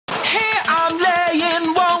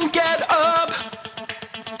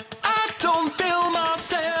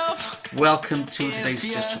welcome to today's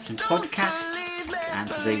Just Chopsing podcast. And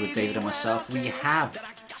today with David and myself, we have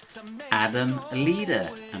Adam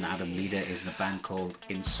Leader. And Adam Leader is in a band called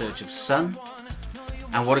In Search of Sun.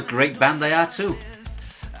 And what a great band they are too.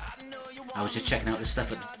 I was just checking out this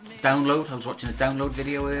stuff at Download. I was watching a Download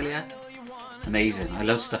video earlier. Amazing. I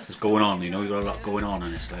love stuff that's going on, you know, you've got a lot going on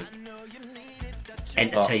and it's like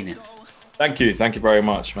entertaining. Thank you very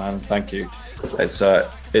much, man. Thank you. It's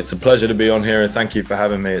a pleasure to be on here, and thank you for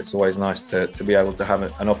having me. It's always nice to be able to have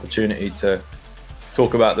an opportunity to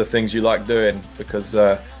talk about the things you like doing, because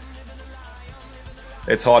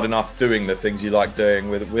it's hard enough doing the things you like doing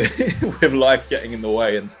with with life getting in the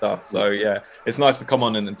way and stuff. So yeah, it's nice to come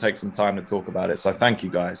on and take some time to talk about it. So thank you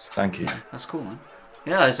guys. Thank you. Yeah, that's cool, man.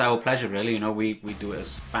 Yeah, it's our pleasure, really. You know, we do it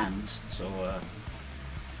as fans, so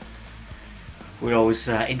we're always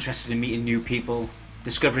interested in meeting new people,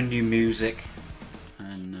 discovering new music,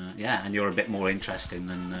 and and you're a bit more interesting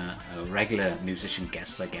than regular musician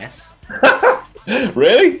guests, I guess.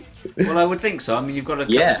 Really? Well, I would think so. I mean, you've got a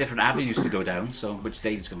couple of different avenues to go down, so which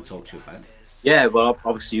David's going to talk to you about. Yeah, well,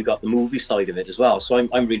 obviously you got the movie side of it as well, so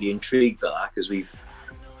I'm really intrigued by that, because we've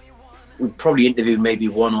probably interviewed maybe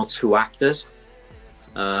one or two actors.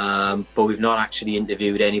 But we've not actually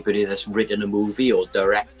interviewed anybody that's written a movie or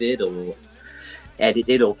directed or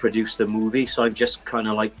edited or produced a movie. So I'm just kind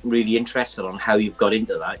of like really interested on how you've got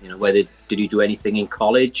into that. You know, whether did you do anything in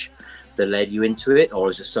college that led you into it, or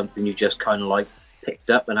is it something you just kind of like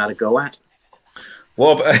picked up and had a go at?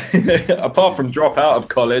 Well, apart from drop out of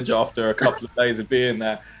college after a couple of days of being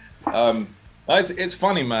there, it's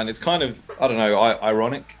funny, man. It's kind of, I don't know,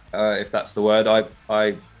 ironic, if that's the word.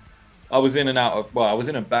 I was in and out of, well, I was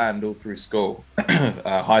in a band all through school,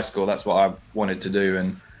 high school. That's what I wanted to do.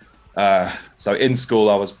 And so in school,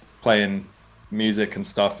 I was playing music and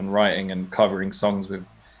stuff and writing and covering songs with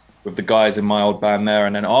the guys in my old band there.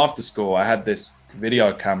 And then after school, I had this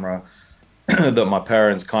video camera that my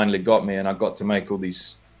parents kindly got me, and I got to make all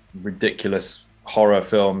these ridiculous horror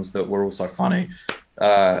films that were also funny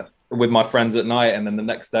with my friends at night. And then the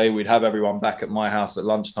next day, we'd have everyone back at my house at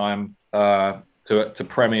lunchtime to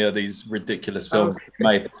premiere these ridiculous films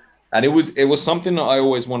made. And it was something that I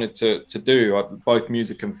always wanted to do. Both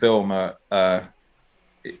music and film I'm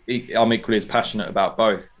equally as passionate about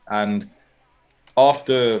both. And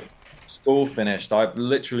after school finished, I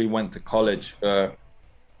literally went to college for,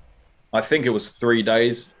 I think it was 3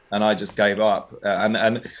 days, and I just gave up.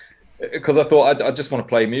 And because I thought I just want to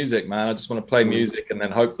play music, man. I just want to play music and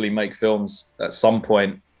then hopefully make films at some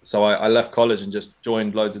point. So I left college and just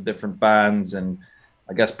joined loads of different bands, and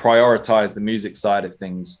I guess prioritized the music side of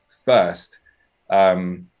things first.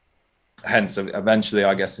 Hence, eventually,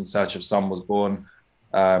 I guess In Search of Sun was born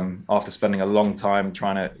after spending a long time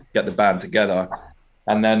trying to get the band together.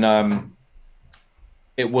 And then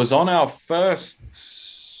it was on our first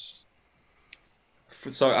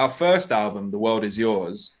album, The World Is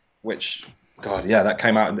Yours, which, God, yeah, that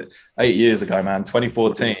came out 8 years ago, man,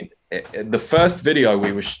 2014. The first video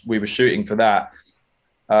we were shooting for that,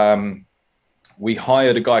 we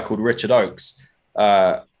hired a guy called Richard Oakes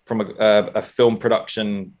from a film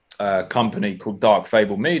production company called Dark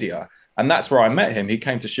Fable Media, and that's where I met him. He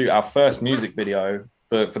came to shoot our first music video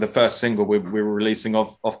for the first single we were releasing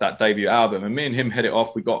off that debut album, and me and him hit it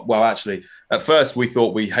off. Actually, at first we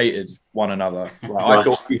thought we hated one another. Right? I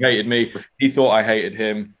thought he hated me, he thought I hated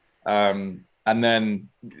him, and then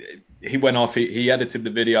he went off, he edited the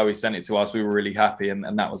video, he sent it to us, we were really happy,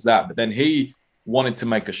 and that was that. But then he wanted to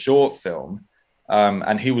make a short film,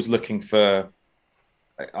 and he was looking for,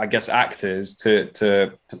 I guess, actors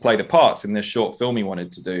to play the parts in this short film he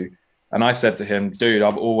wanted to do. And I said to him, dude,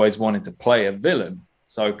 I've always wanted to play a villain,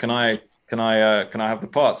 so can I have the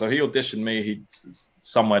part? So he auditioned me. He,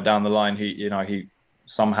 somewhere down the line, he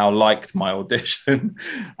somehow liked my audition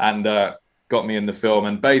and got me in the film.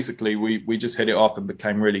 And basically we just hit it off and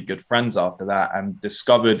became really good friends after that, and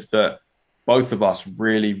discovered that both of us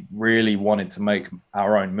really, really wanted to make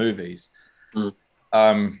our own movies.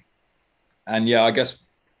 And yeah, I guess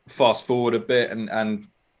fast forward a bit, and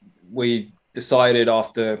we decided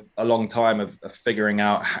after a long time of figuring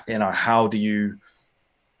out, you know, how do you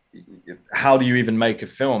even make a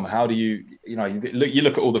film? How do you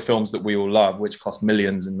look at all the films that we all love, which cost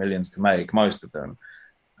millions and millions to make, most of them.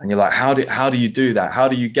 And you're like, how do you do that? How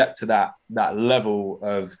do you get to that level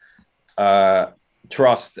of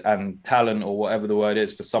trust and talent, or whatever the word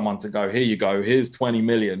is, for someone to go, here you go, here's 20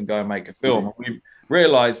 million, go and make a film. And we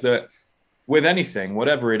realized that with anything,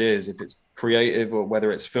 whatever it is, if it's creative or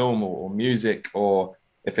whether it's film or music, or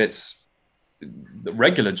if it's the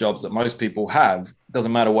regular jobs that most people have,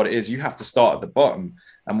 doesn't matter what it is, you have to start at the bottom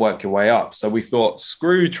and work your way up. So we thought,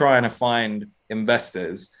 screw trying to find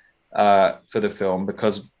investors for the film,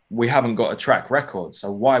 because we haven't got a track record.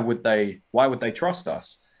 So why would they trust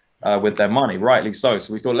us with their money? Rightly so.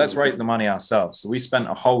 So we thought, let's raise the money ourselves. So we spent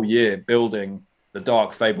a whole year building the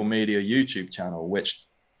Dark Fable Media YouTube channel, which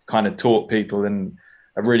kind of taught people in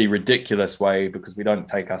a really ridiculous way, because we don't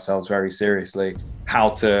take ourselves very seriously, how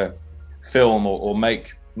to film or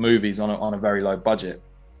make movies on a very low budget.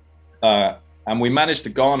 And we managed to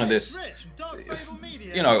garner this,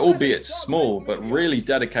 you know, albeit small, but really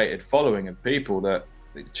dedicated following of people that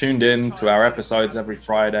tuned in to our episodes every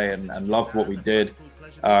Friday and loved what we did.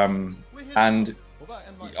 And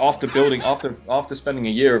after spending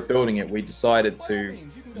a year of building it, we decided to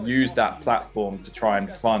use that platform to try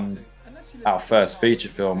and fund our first feature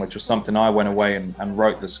film, which was something I went away and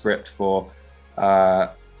wrote the script for.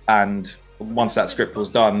 And once that script was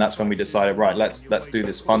done, that's when we decided, right, let's do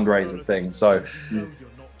this fundraiser thing. So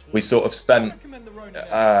we sort of spent,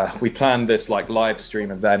 we planned this like live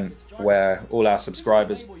stream event where all our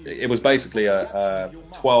subscribers, it was basically a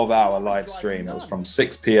 12-hour live stream. It was from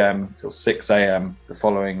 6 p.m. till 6 a.m. the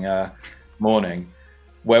following morning,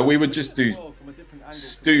 where we would just do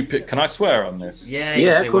stupid, can I swear on this?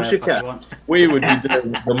 Yeah, of course you can. We would be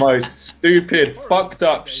doing the most stupid, fucked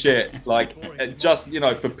up shit, like just, you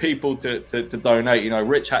know, for people to donate. You know,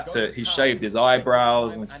 Rich he shaved his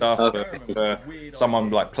eyebrows and stuff for someone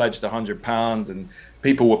like pledged £100, and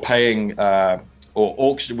people were paying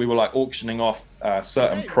we were like auctioning off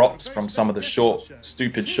certain props from some of the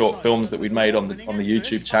stupid short films that we'd made on the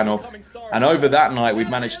YouTube channel. And over that night, we'd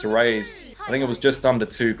managed to raise, I think it was just under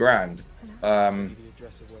 £2,000.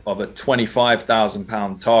 Of a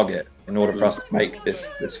 £25,000 target in order for us to make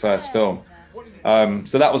this first film.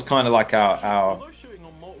 So that was kind of like that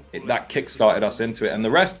kickstarted us into it. And the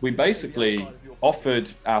rest, we basically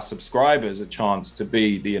offered our subscribers a chance to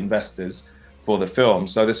be the investors for the film.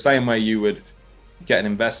 So the same way you would get an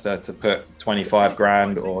investor to put 25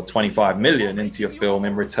 grand or 25 million into your film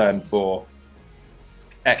in return for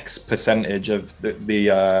X percentage of the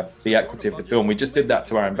equity of the film. We just did that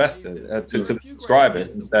to our investor, to the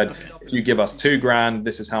subscribers, and said, if you give us £2,000,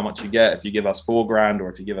 this is how much you get. If you give us £4,000, or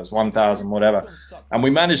if you give us 1,000, whatever. And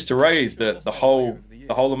we managed to raise the whole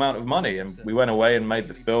amount of money, and we went away and made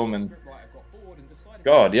the film. And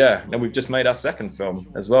God, yeah, and we've just made our second film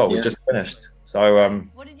as well. We just finished. So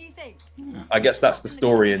what did you think? I guess that's the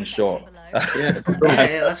story in short.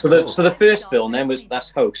 That's cool. So the first film then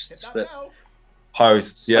that's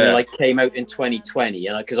Hosts, yeah. And it like came out in 2020,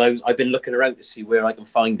 and because I've been looking around to see where I can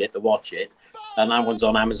find it to watch it, and that one's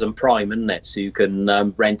on Amazon Prime, isn't it? So you can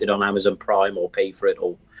rent it on Amazon Prime or pay for it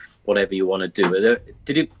or whatever you want to do.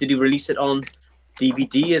 Did you release it on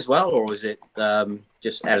DVD as well, or was it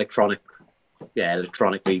just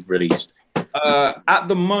electronically released? At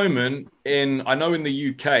the moment, I know in the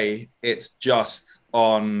UK, it's just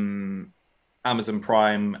on Amazon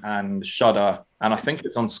Prime and Shudder, and I think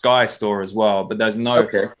it's on Sky Store as well. But there's no.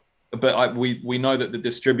 Okay. But we know that the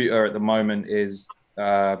distributor at the moment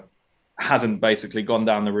hasn't basically gone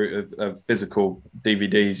down the route of physical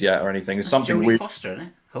DVDs yet or anything. It's something Jodie Foster in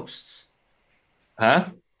it. Hosts. Huh?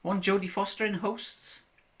 One Jodie Foster in Hosts.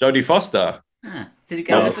 Jodie Foster. Ah, did you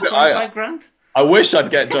get it for 25 grand? I wish I'd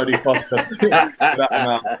get Jodie Foster for that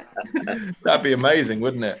amount. That'd be amazing,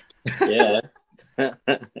 wouldn't it? Yeah.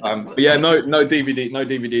 But yeah, no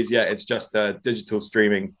DVDs yet. It's just digital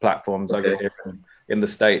streaming platforms over here in the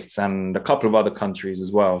States and a couple of other countries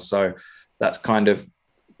as well. So that's kind of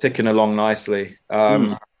ticking along nicely.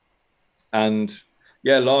 And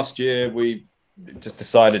yeah, last year we just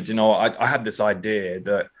decided, you know, I had this idea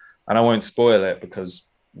that, and I won't spoil it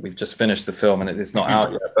because we've just finished the film and it's not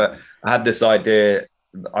out yet, but I had this idea.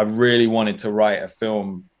 I really wanted to write a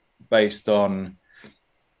film based on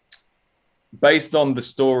the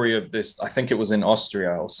story of this, I think it was in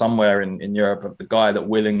Austria or somewhere in Europe, of the guy that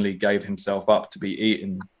willingly gave himself up to be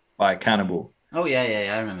eaten by a cannibal. Oh yeah,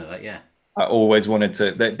 I remember that. Yeah, I always wanted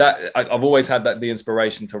to. I've always had the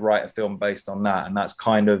inspiration to write a film based on that, and that's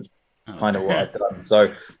kind of what I've done.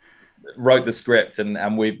 So wrote the script,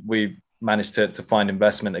 and we managed to find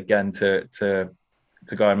investment again to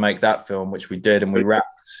go and make that film, which we did, and we wrapped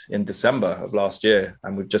in December of last year,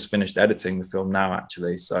 and we've just finished editing the film now,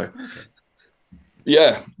 actually. So. Okay.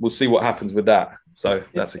 Yeah, we'll see what happens with that. So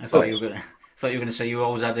that's exciting. I thought you were going to say you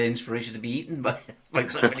always had the inspiration to be eaten by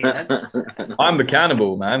somebody then. I'm the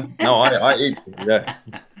cannibal, man. No, I eat. Yeah.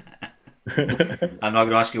 I'm not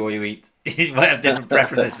going to ask you what you eat. You might have different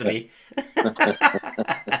preferences to me.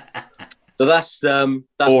 So that's BT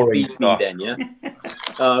then, yeah.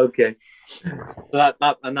 Oh, okay. So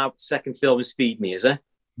that second film is Feed Me, is it?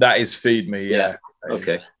 That is Feed Me, yeah.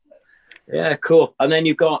 Okay. Yeah, cool. And then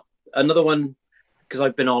you've got another one, because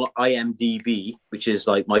I've been on IMDb, which is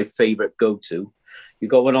like my favorite go-to.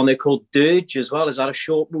 You've got one on there called Dirge as well. Is that a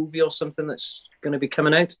short movie or something that's going to be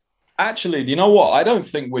coming out? Actually, you know what? I don't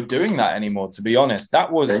think we're doing that anymore, to be honest.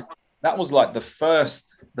 That was like the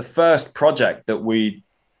first project that we'd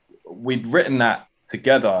written that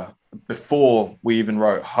together before we even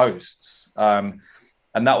wrote Hosts. And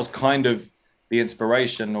that was kind of the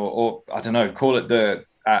inspiration, or I don't know, call it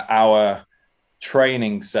our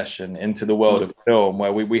training session into the world of film,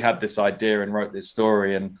 where we had this idea and wrote this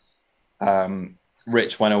story, and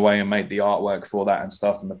Rich went away and made the artwork for that and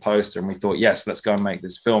stuff and the poster, and we thought, yes, let's go and make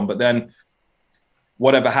this film. But then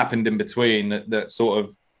whatever happened in between that sort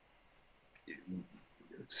of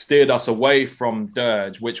steered us away from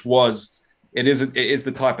Dirge, which was it is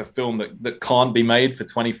the type of film that can't be made for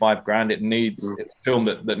 25 grand. It's a film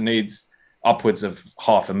that needs upwards of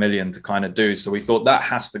 $500,000 to kind of do. So we thought that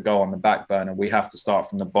has to go on the back burner. We have to start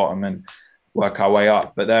from the bottom and work our way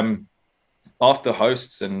up. But then after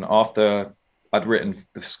Hosts and after I'd written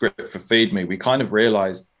the script for Feed Me, we kind of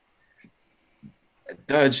realized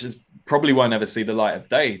Dirge probably won't ever see the light of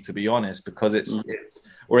day, to be honest, because it's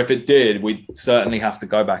or if it did, we'd certainly have to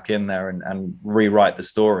go back in there and rewrite the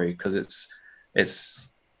story, because it's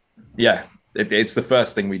the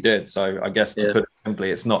first thing we did. So I guess to put it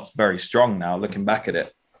simply, it's not very strong now looking back at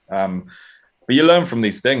it. But you learn from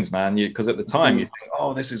these things, man, because at the time you think,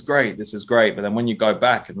 oh, this is great. But then when you go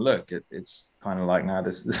back and look, it's kind of like, no,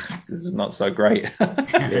 this is not so great.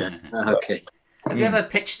 Okay. Have you ever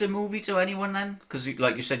pitched a movie to anyone then? Because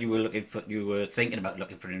like you said, you were thinking about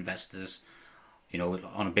looking for investors,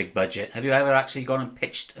 on a big budget. Have you ever actually gone and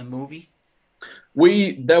pitched a movie?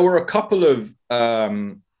 There were a couple of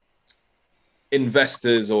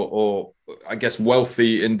investors or I guess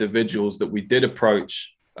wealthy individuals that we did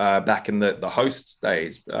approach back in the Hosts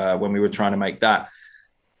days when we were trying to make that.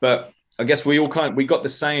 But I guess we got the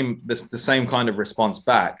same kind of response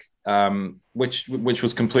back, which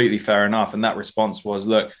was completely fair enough. And that response was,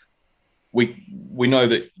 look, we know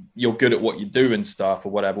that you're good at what you do and stuff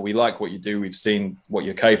or whatever. We like what you do. We've seen what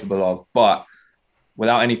you're capable of, but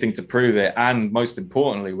without anything to prove it, and most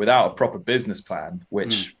importantly, without a proper business plan,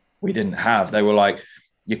 which we didn't have, they were like,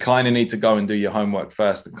 you kind of need to go and do your homework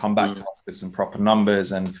first and come back to us with some proper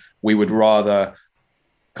numbers. And we would rather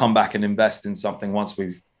come back and invest in something once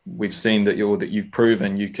we've seen that you've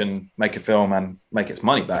proven you can make a film and make its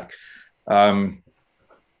money back.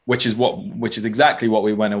 Which is exactly what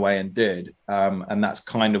we went away and did. And that's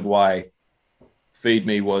kind of why Feed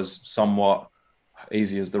Me was somewhat,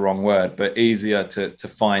 easy is the wrong word, but easier to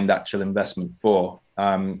find actual investment for.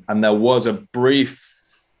 And there was a brief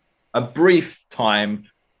time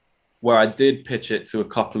where I did pitch it to a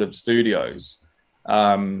couple of studios.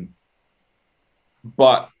 But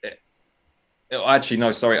actually,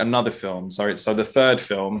 no, sorry, another film. Sorry. So the third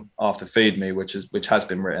film after Feed Me, which has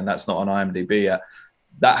been written, that's not on IMDb yet.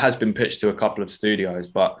 That has been pitched to a couple of studios,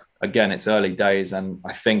 but again, it's early days. And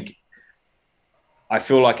I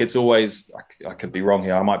feel like it's always, I could be wrong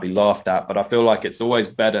here, I might be laughed at, but I feel like it's always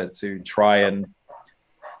better to try and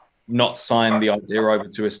not sign the idea over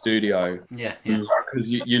to a studio. Yeah. Because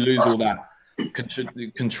you lose all that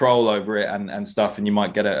control over it and stuff, and you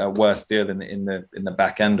might get a worse deal in the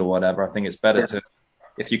back end or whatever. I think it's better to,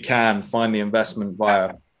 if you can, find the investment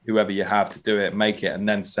via whoever you have to do it, make it, and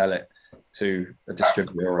then sell it to a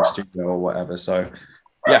distributor or a studio or whatever. So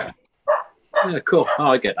yeah, cool.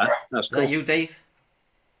 Oh, I get that. That's cool. Is that you, Dave?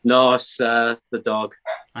 No, it's the dog.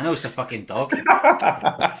 I know it's the fucking dog.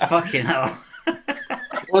 Fucking hell.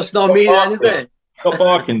 Well, it's not me then, is it? Stop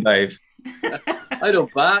barking, Dave. I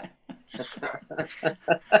don't bark.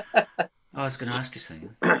 I was going to ask you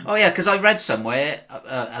something. Oh yeah, because I read somewhere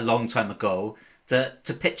a long time ago that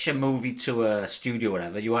to pitch a movie to a studio or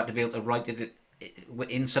whatever, you had to be able to write it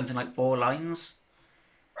in something like 4 lines.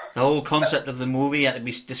 The whole concept of the movie had to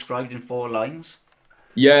be described in 4 lines.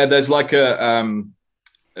 Yeah, there's like I mean,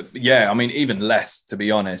 even less, to be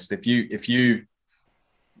honest. If you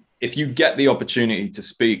get the opportunity to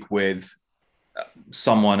speak with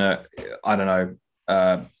someone at, I don't know,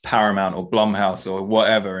 Paramount or Blumhouse or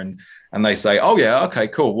whatever, and they say, oh yeah, okay,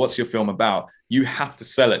 cool, what's your film about? You have to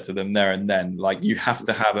sell it to them there and then. Like, you have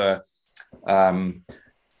to have a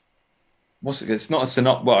it's not a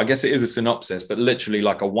synopsis. Well, I guess it is a synopsis, but literally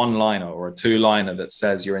like a 1-liner or a 2-liner that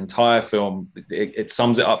says your entire film. It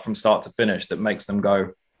sums it up from start to finish, that makes them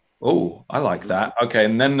go, oh, I like that. Okay.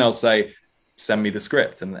 And then they'll say, send me the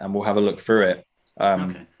script and we'll have a look through it.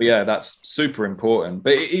 Okay. But yeah, that's super important.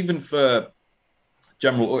 But even for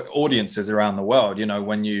general audiences around the world. You know,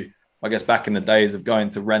 when I guess back in the days of going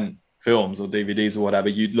to rent films or DVDs or whatever,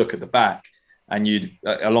 you'd look at the back and you'd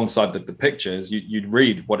alongside the pictures, you'd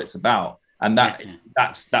read what it's about, and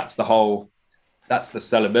that's the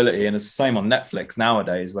sellability. And it's the same on Netflix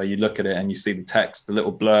nowadays, where you look at it and you see the text, the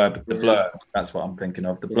little blurb, that's what I'm thinking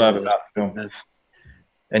of, the blurb about the film,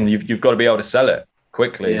 and you've got to be able to sell it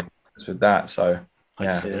quickly with that. So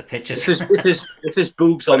the pictures. If there's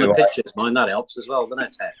boobs on the pictures, mind that helps as well,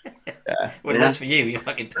 doesn't it? Well, that's for you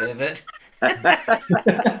fucking pervert.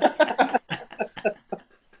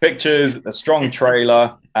 Pictures, a strong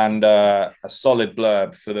trailer, and a solid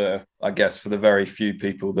blurb for the very few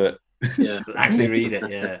people that actually read it.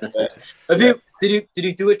 Did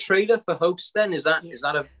you do a trailer for Host then? Is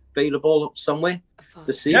that available somewhere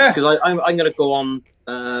to see? Because I'm going to go on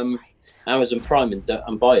Amazon Prime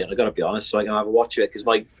and buy it. I got to be honest, so I can have a watch of it, because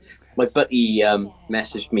my buddy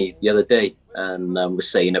messaged me the other day and was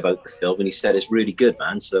saying about the film, and he said it's really good,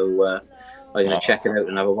 man. So I'm going to check it out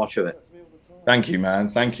and have a watch of it. Thank you, man.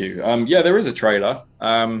 Thank you. There is a trailer.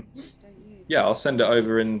 I'll send it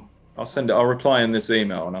over I'll reply in this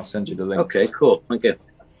email and I'll send you the link. Okay, cool. Thank you.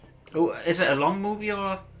 Oh, is it a long movie or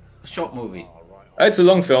a short movie? It's a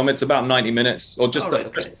long film. It's about 90 minutes, or just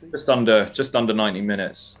under 90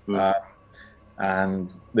 minutes.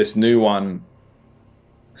 And this new one,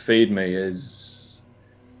 Feed Me, is,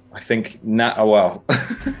 I think,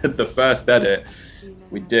 the first edit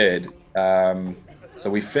we did. So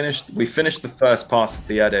we finished the first pass of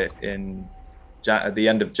the edit at the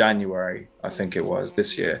end of January, I think it was,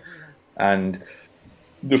 this year, and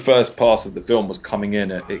the first pass of the film was coming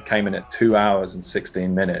in it came in at 2 hours and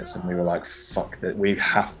 16 minutes, and we were like, fuck that, we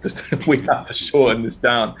have to shorten this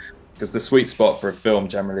down, because the sweet spot for a film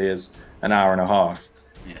generally is an hour and a half.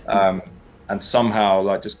 And somehow,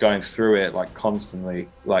 like, just going through it, like, constantly,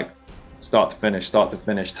 like, start to finish,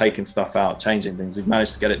 taking stuff out, changing things, we've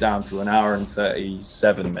managed to get it down to an hour and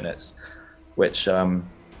 37 minutes, which I'm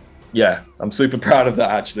super proud of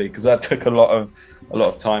that, actually, because that took a lot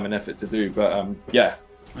of time and effort to do. But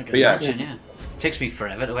it takes me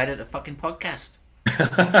forever to edit a fucking podcast.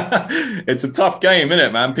 It's a tough game, isn't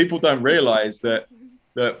it, man? People don't realize that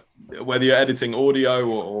whether you're editing audio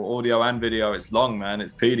or audio and video, it's long, man.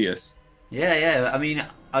 It's tedious. I mean,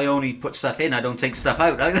 I only put stuff in, I don't take stuff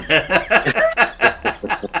out either.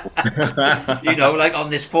 You know, like on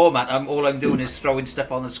this format, all I'm doing is throwing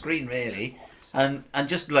stuff on the screen, really, and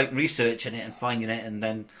just like researching it and finding it and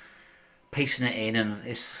then pasting it in, and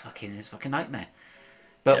it's fucking nightmare.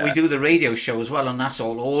 But we do the radio show as well, and that's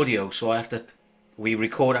all audio, so we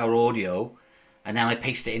record our audio and then I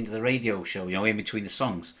paste it into the radio show, you know, in between the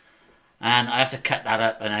songs, and I have to cut that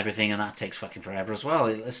up and everything, and that takes fucking forever as well.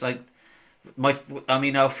 It's like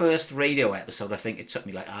our first radio episode, I think it took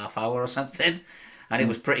me like half hour or something, and it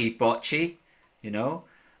was pretty botchy, you know.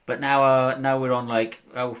 But now we're on, like,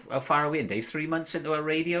 how far are we in, Dave? 3 months into our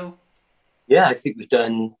radio? Yeah, I think we've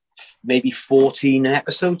done maybe 14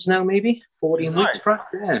 episodes now, maybe 14 weeks. Nice.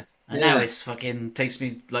 Yeah. And now it's fucking takes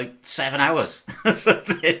me like 7 hours or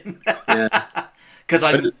something. Because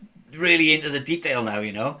I'm really into the detail now,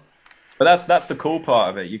 you know. But that's the cool part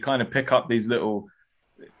of it. You kind of pick up these little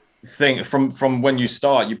things from when you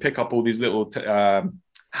start. You pick up all these little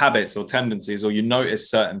habits or tendencies, or you notice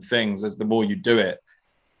certain things as the more you do it,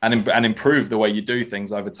 and improve the way you do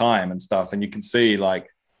things over time and stuff. And you can see, like,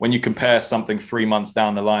 when you compare something 3 months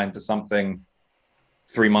down the line to something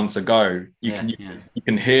 3 months ago, you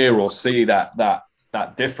can hear or see that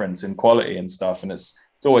difference in quality and stuff. And it's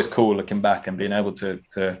always cool looking back and being able to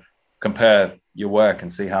compare your work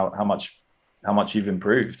and see how much you've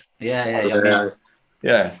improved.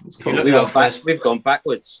 It's cool. We've gone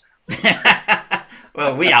backwards.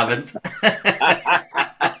 Well, we haven't.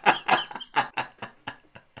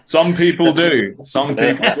 Some people do.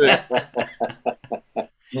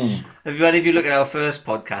 If you look at our first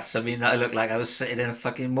podcast, I mean, I looked like I was sitting in a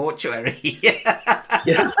fucking mortuary.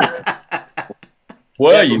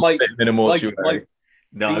 Were you sitting in a mortuary?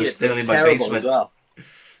 No, I was still in my basement. Well.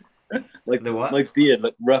 Like the what? My beard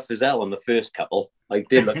looked rough as hell on the first couple. I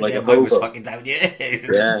did look like a mine bobo. was fucking down here.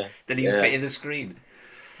 Didn't even fit in the screen.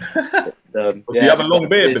 You have a long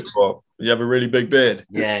beard before? You have a really big beard?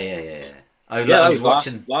 Yeah. I was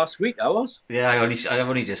watching last week. I was. Yeah, I've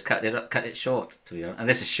only just cut it short, to be honest. And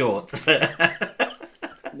this is short.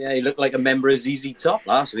 Yeah, you looked like a member of ZZ Top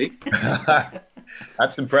last week.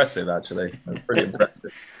 That's impressive, actually. That's pretty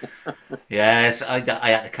impressive. Yes, I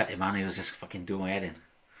had to cut him, man. He was just fucking doing my head in.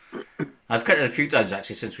 I've cut it a few times,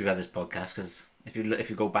 actually, since we've had this podcast, because if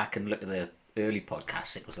you go back and look at the early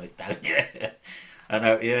podcasts, it was like down here. I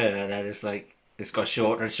know, that is like, It's got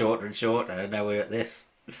shorter and shorter and shorter, and now we're at this.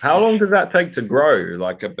 How long does that take to grow?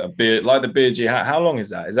 Like a beard, like the beard you have? How long is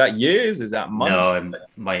that? Is that years? Is that months? No,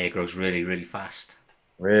 my hair grows really, really fast.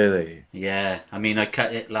 Really? Yeah, I mean, I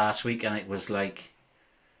cut it last week, and it was like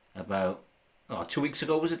about 2 weeks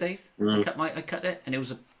ago, was it, Dave? I cut it, and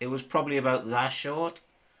it was probably about that short,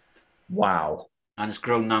 Wow. and it's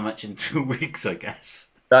grown that much in 2 weeks, I guess.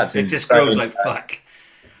 That's It insane. just grows like fuck.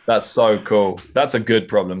 That's so cool. That's a good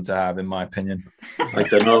problem to have, in my opinion. I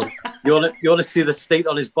don't know. You want to see the state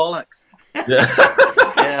on his bollocks? Yeah.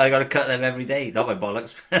 Yeah, I got to cut them every day. Not my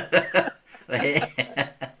bollocks. The hair.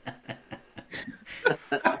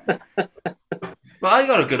 But I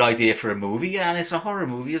got a good idea for a movie, and it's a horror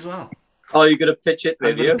movie as well. Oh, you're gonna pitch it,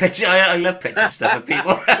 I'm gonna pitch it. I love pitching stuff at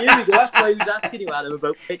people. Here we go. That's why he was asking you, Adam,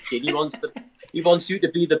 about pitching. He wants you to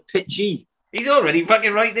be the pitchy. He's already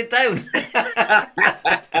fucking writing it down.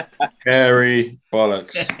 Hairy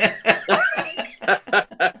bollocks.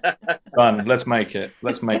 Done. Let's make it.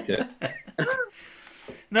 Let's make it.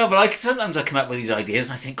 No, but sometimes I come up with these ideas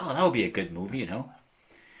and I think, oh, that would be a good movie, you know.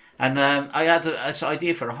 And I had this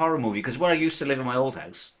idea for a horror movie because where I used to live in my old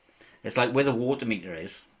house, it's like where the water meter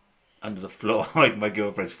is under the floor. Like my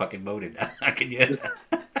girlfriend's fucking moaning now. I can hear that.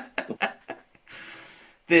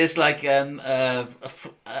 There's like an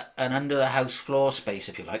under the house floor space,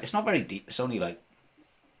 if you like. It's not very deep. It's only like,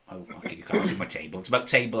 oh, okay, you can't see my table. It's about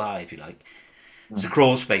table high, if you like. It's a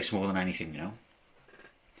crawl space more than anything, you know.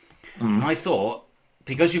 And I thought,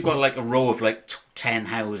 because you've got like a row of like 10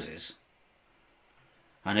 houses,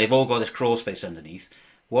 and they've all got this crawl space underneath,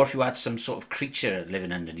 what if you had some sort of creature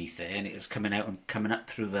living underneath there, and it was coming out and coming up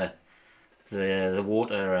through the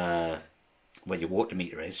water, where your water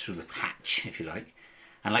meter is, through the hatch, if you like,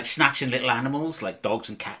 and like snatching little animals like dogs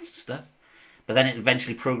and cats and stuff. But then it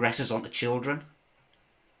eventually progresses onto children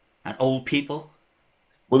and old people.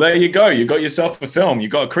 Well, there you go. You got yourself a film. You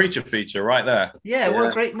got a creature feature right there. Yeah, what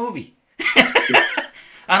a great movie.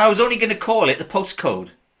 And I was only going to call it the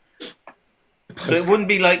postcode. So it wouldn't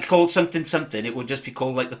be like called something something. It would just be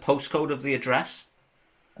called like the postcode of the address.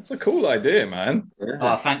 That's a cool idea, man. Yeah.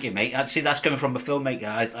 Oh, thank you, mate. See, that's coming from a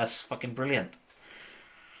filmmaker. That's fucking brilliant.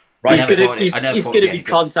 Right. He's going to be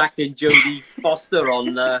contacting Jodie Foster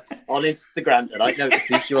on Instagram tonight. No, to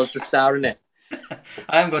see if she wants to star in it.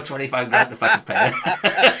 I haven't got 25 grand to fucking pay.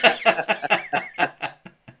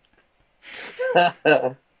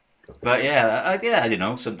 But yeah, you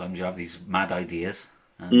know, sometimes you have these mad ideas,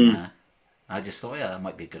 and I just thought, that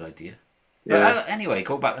might be a good idea. Yeah. But anyway,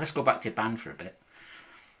 let's go back to your band for a bit.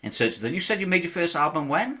 In search of you said you made your first album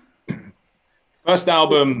when? First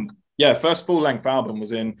full-length album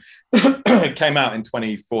was came out in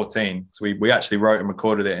 2014. So we actually wrote and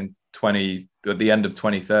recorded it at the end of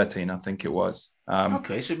 2013, I think it was.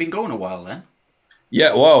 Okay, so you've been going a while then.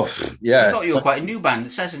 Yeah, well, yeah. I thought you were quite a new band.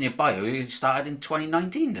 It says in your bio you started in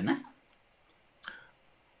 2019, didn't it?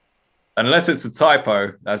 Unless it's a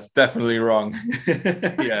typo, that's definitely wrong.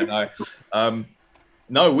 Yeah, no.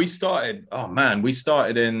 No, we started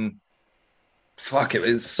in, it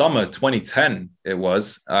was summer 2010, it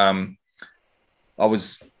was. I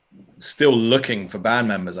was still looking for band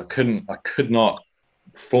members. I could not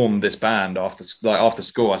form this band after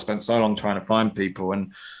school. I spent so long trying to find people,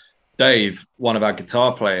 and Dave, one of our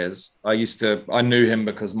guitar players, I knew him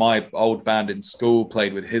because my old band in school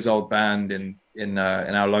played with his old band in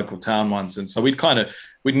our local town once, and so we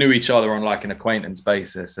knew each other on like an acquaintance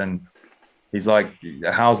basis. And he's like,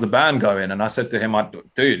 "How's the band going?" And I said to him,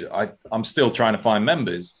 I'm still trying to find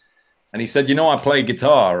members." And he said, "I play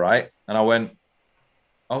guitar, right?" And I went,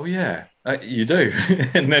 "Oh yeah, you do."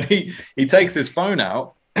 And then he takes his phone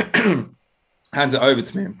out, hands it over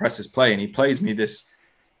to me, and presses play, and he plays me this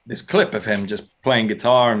clip of him just playing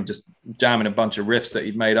guitar and just jamming a bunch of riffs that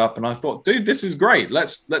he'd made up. And I thought, dude, this is great.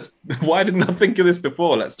 Let's why didn't I think of this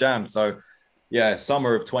before? Let's jam. So yeah,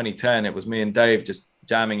 summer of 2010, it was me and Dave just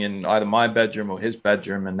jamming in either my bedroom or his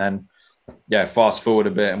bedroom. And then fast forward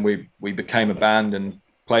a bit, and we became a band and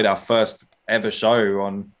played our first ever show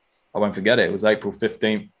on, I won't forget it was April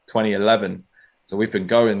 15th 2011. So we've been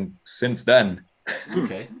going since then.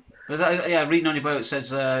 Okay. Reading on your bio, it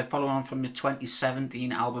says following on from the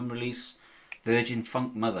 2017 album release, Virgin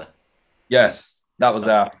Funk Mother. Yes, that was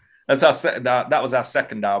our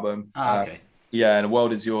second album. Okay. And The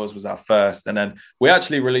World Is Yours was our first, and then we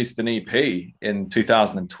actually released an EP in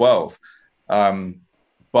 2012,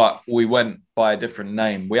 but we went by a different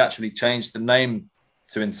name. We actually changed the name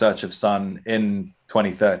to In Search of Sun in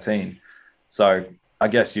 2013. So I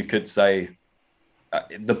guess you could say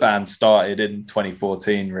the band started in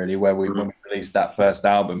 2014, really, when we released that first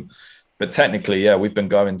album. But technically, we've been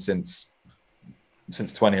going since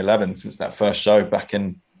since 2011, since that first show back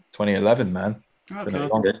in 2011, man. Okay.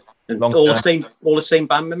 All the same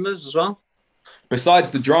band members as well.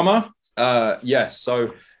 Besides the drummer, yes.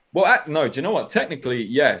 So, well, no. Do you know what? Technically,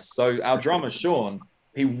 yes. So our drummer Sean,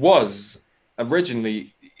 he was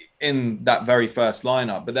originally in that very first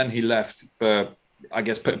lineup, but then he left for, I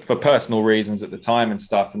guess, for personal reasons at the time and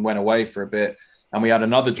stuff, and went away for a bit. And we had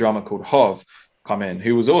another drummer called Hov come in,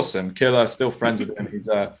 who was awesome, killer. Still friends with him. He's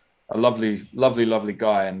a lovely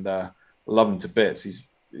guy, and love him to bits. He's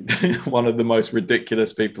one of the most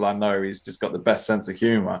ridiculous people I know. He's just got the best sense of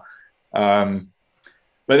humor.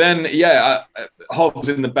 But then, yeah, Hov was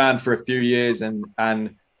in the band for a few years,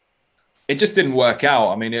 and it just didn't work out.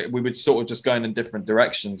 I mean, we were sort of just going in different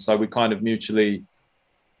directions. So we kind of mutually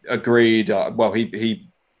agreed. Well, he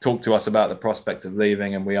talked to us about the prospect of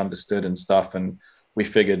leaving, and we understood and stuff. And we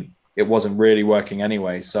figured it wasn't really working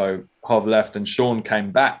anyway. So Hov left, and Sean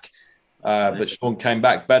came back. But Sean came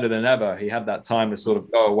back better than ever. He had that time to sort of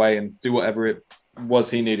go away and do whatever it was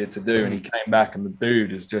he needed to do. And he came back, and the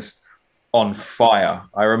dude is just on fire.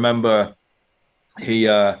 I remember he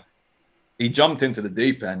jumped into the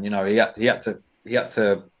deep end. You know, he had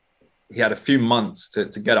a few months to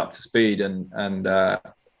get up to speed, and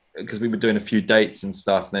because we were doing a few dates and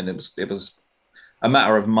stuff, and then it was a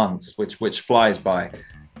matter of months, which flies by.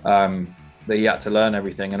 That he had to learn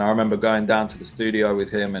everything. And I remember going down to the studio with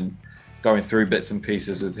him and going through bits and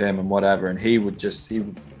pieces with him and whatever, and he would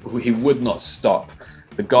not stop.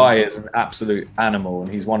 The guy is an absolute animal,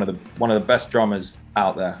 and he's one of the best drummers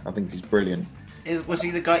out there. I think he's brilliant. Is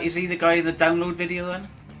he the guy in the download video then?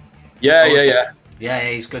 Yeah.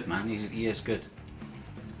 He's good, man. He is good.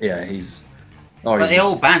 Yeah, he's. But the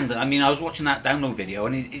whole band. I mean, I was watching that download video,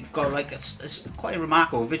 and it's got like it's quite a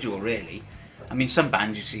remarkable visual, really. I mean, some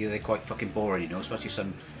bands you see they're quite fucking boring, you know, especially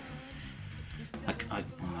some.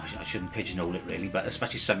 I shouldn't pigeonhole it really, but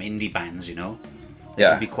especially some indie bands, you know, they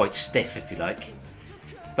can be quite stiff if you like.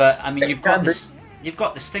 But I mean, you've got this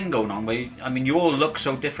thing going on where you all look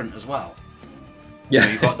so different as well. Yeah, you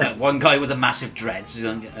know, you've got that one guy with the massive dreads,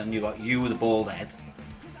 and you got you with a bald head.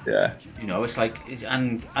 Yeah, you know, it's like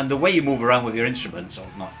and the way you move around with your instruments, or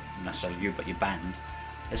not necessarily you, but your band,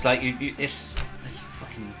 it's like it's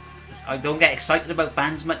fucking. I don't get excited about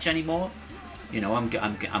bands much anymore. You know, I'm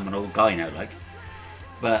an old guy now, like.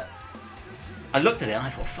 But I looked at it and I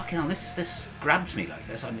thought, fucking hell, this grabs me like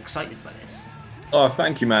this. I'm excited by this. Oh,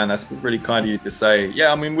 thank you, man. That's really kind of you to say.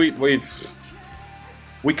 Yeah, I mean, we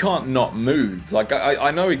can't not move. Like,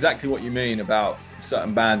 I know exactly what you mean about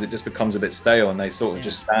certain bands. It just becomes a bit stale, and they sort of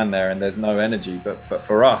just stand there, and there's no energy. But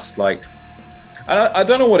for us, like, I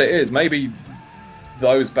don't know what it is. Maybe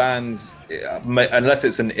those bands, unless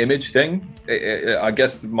it's an image thing, I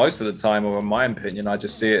guess most of the time, or in my opinion, I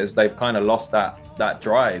just see it as they've kind of lost that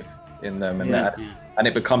drive in them, and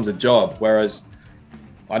it becomes a job. Whereas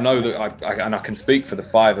I know that I can speak for the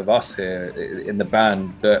five of us here in the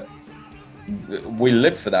band, that we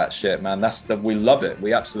live for that shit, man. We love it. We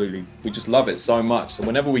just love it so much. So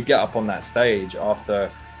whenever we get up on that stage after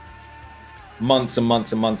months and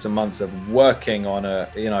months and months and months of working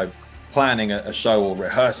on planning a show, or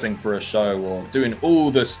rehearsing for a show, or doing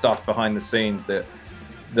all the stuff behind the scenes that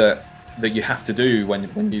you have to do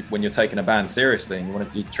when you're taking a band seriously, and you want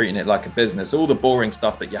to be treating it like a business, all the boring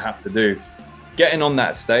stuff that you have to do, getting on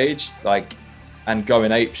that stage, like, and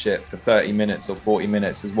going ape shit for 30 minutes or 40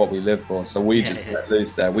 minutes is what we live for. So we just let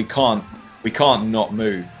loose there. We can't not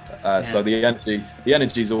move. So the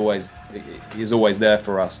energy is always there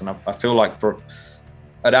for us. And I feel like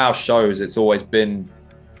at our shows, there's always been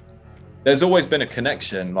a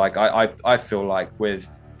connection. Like I feel like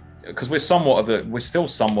because we're still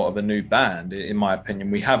somewhat of a new band, in my opinion.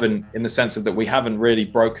 We haven't, in the sense of that we haven't really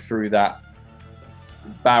broke through that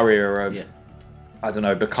barrier of, I don't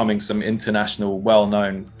know, becoming some international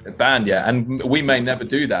well-known band yet. And we may never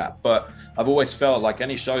do that, but I've always felt like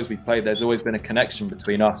any shows we played, there's always been a connection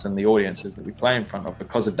between us and the audiences that we play in front of,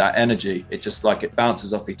 because of that energy. It just like, it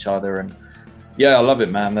bounces off each other. And yeah, I love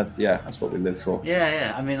it, man. That's what we live for.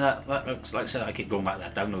 Yeah. I mean, that looks, like I said, I keep going back to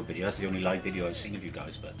that download video. That's the only live video I've seen of you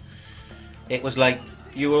guys, but it was like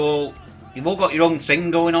you've all got your own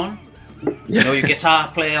thing going on. You know, your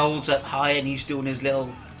guitar player holds up high and he's doing his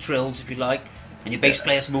little trills, if you like, and your bass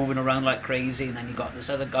player's moving around like crazy, and then you got this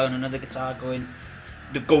other guy on another guitar going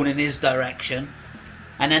in his direction.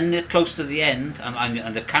 And then close to the end,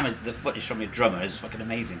 and the footage from your drummer is fucking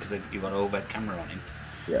amazing, because you got an overhead camera on him.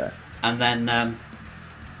 Yeah. And then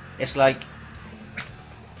it's like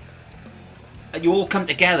you all come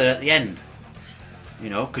together at the end, you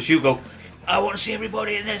know, because you go, I want to see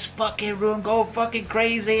everybody in this fucking room go fucking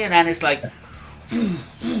crazy, and then it's like,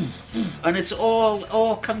 and it's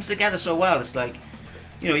all comes together so well. It's like,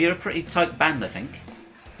 you know, you're a pretty tight band, I think.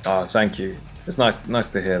 Oh, thank you. It's nice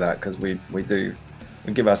to hear that, because we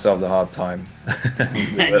give ourselves a hard time.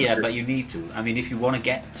 Yeah, but you need to. I mean, if you want to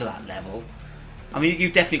get to that level, I mean,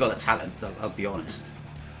 you've definitely got the talent. I'll be honest.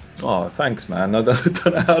 Oh, thanks, man. I don't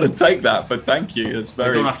know how to take that, but thank you. It's very.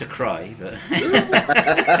 You don't have to cry, but.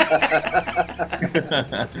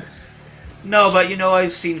 No, but you know,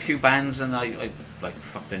 I've seen a few bands, and I like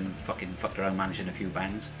fucking fucked around managing a few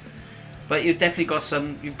bands. But you've definitely got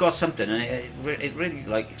some. You've got something, and it really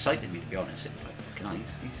like excited me, to be honest. It was like, fucking hell,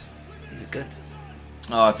 these are good.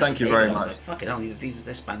 Oh, thank you very much. Like, fucking hell,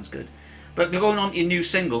 this band's good. But going on your new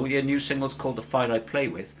single's called "The Fire I Play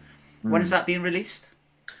With." When is that being released?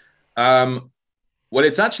 Well,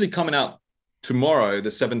 it's actually coming out tomorrow, the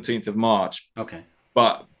 17th of March. Okay.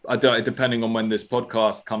 But I don't. Depending on when this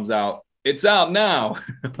podcast comes out, it's out now.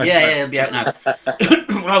 Yeah, it'll be out now.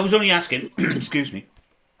 Well, I was only asking. Excuse me.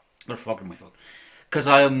 Got a frog in my throat. Because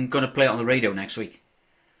I'm going to play it on the radio next week.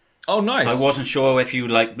 Oh, nice. I wasn't sure if you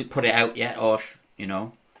like put it out yet, or if you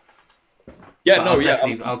know. Yeah, but no,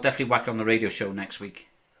 I'll definitely whack it on the radio show next week.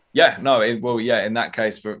 Yeah, no, in that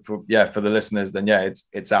case, for the listeners, then yeah,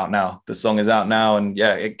 it's out now. The song is out now, and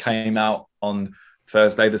yeah, it came out on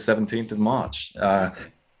Thursday, the 17th of March.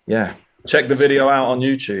 Okay. Yeah, check the video out on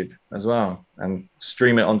YouTube as well, and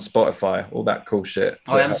stream it on Spotify, all that cool shit.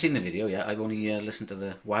 Oh, I haven't seen the video yet. I've only listened to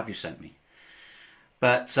the WAV you sent me.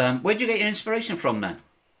 But where'd you get your inspiration from, then?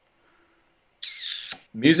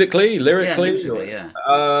 Musically, lyrically? Yeah, musically, yeah.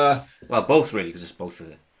 Well, both really, because it's both of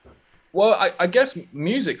it. Well, I guess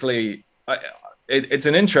musically, it's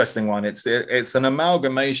an interesting one. It's an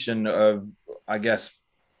amalgamation of, I guess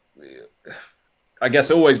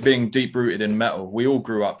always being deep rooted in metal. We all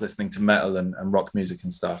grew up listening to metal and rock music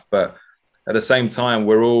and stuff, but at the same time,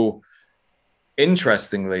 we're all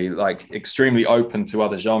interestingly like extremely open to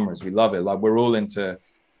other genres. We love it. Like we're all into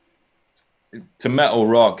metal,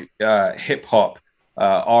 rock, hip hop.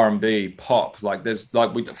 R&B, pop, like there's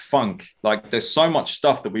like funk, like there's so much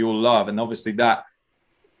stuff that we all love, and obviously that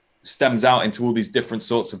stems out into all these different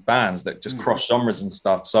sorts of bands that just cross genres and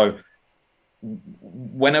stuff. So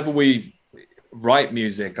whenever we write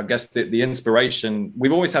music, I guess the inspiration,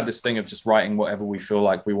 we've always had this thing of just writing whatever we feel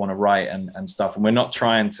like we want to write and stuff, and we're not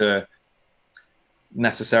trying to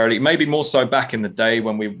necessarily, maybe more so back in the day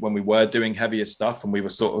when we were doing heavier stuff and we were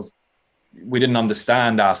sort of, we didn't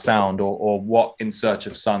understand our sound or what In Search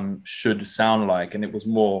of Sun should sound like. And it was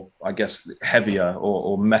more, I guess, heavier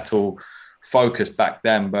or metal focused back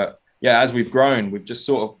then. But yeah, as we've grown, we've just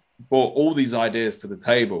sort of brought all these ideas to the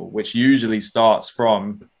table, which usually starts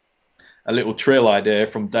from a little trill idea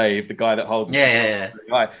from Dave, the guy that holds. Yeah.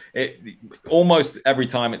 It almost every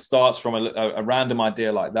time it starts from a random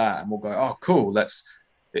idea like that. And we'll go, oh, cool.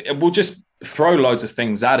 We'll just throw loads of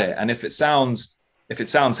things at it. And if it sounds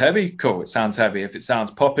heavy, cool, it sounds heavy. If it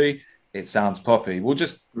sounds poppy, it sounds poppy. We'll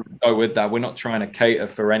just go with that. We're not trying to cater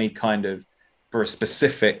for a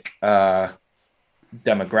specific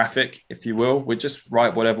demographic, if you will. We just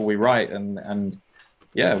write whatever we write. And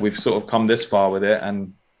yeah, we've sort of come this far with it.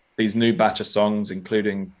 And these new batch of songs,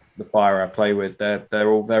 including The Fire I Play With, they're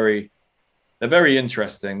all they're very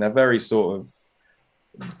interesting. They're very sort of,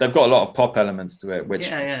 they've got a lot of pop elements to it,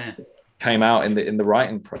 which came out in the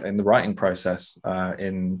writing process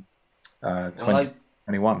in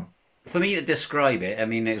 2021. For me to describe it, I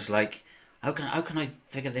mean, it was like, how can I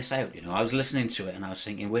figure this out? You know, I was listening to it and I was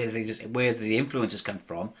thinking, where do the influences come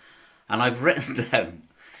from? And I've written down,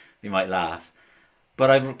 you might laugh,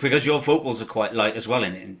 but because your vocals are quite light as well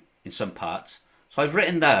in some parts, so I've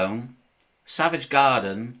written down Savage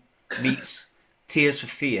Garden meets Tears for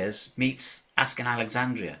Fears meets Asking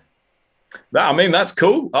Alexandria. I mean, that's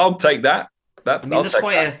cool. I'll take that. That's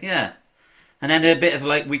quite yeah. And then a bit of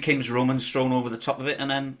like We Came as Romans thrown over the top of it, and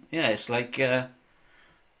then it's like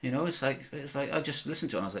it's like I just listened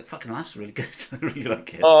to it and I was like, fucking, that's really good. I really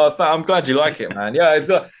like it. Oh, I'm glad you like it, man. Yeah,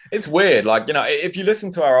 it's weird. Like, you know, if you listen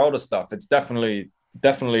to our older stuff, it's definitely.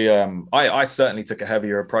 I certainly took a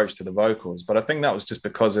heavier approach to the vocals, but I think that was just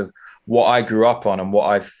because of what I grew up on and what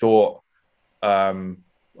I thought, I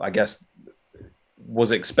guess,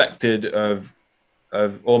 was expected of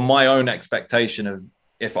or my own expectation of,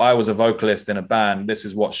 if I was a vocalist in a band, this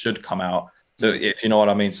is what should come out. So if you know what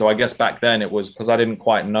I mean. So I guess back then it was because I didn't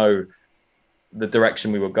quite know the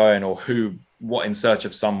direction we were going or what In Search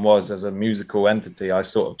of Sun was as a musical entity. I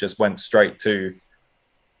sort of just went straight to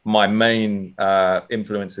my main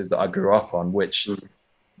influences that I grew up on, which,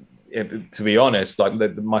 to be honest, like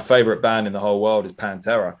my favorite band in the whole world is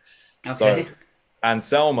Pantera. Okay.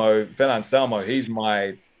 So Phil Anselmo, he's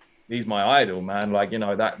my he's my idol, man. Like, you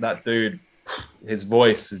know, that dude, his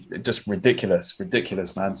voice is just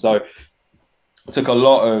ridiculous, man. So I took a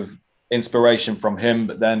lot of inspiration from him,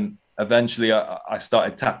 but then eventually I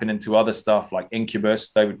started tapping into other stuff like Incubus.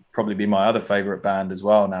 They would probably be my other favorite band as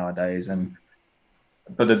well nowadays.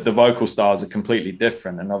 But the vocal styles are completely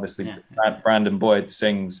different. And obviously Brandon Boyd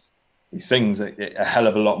sings a hell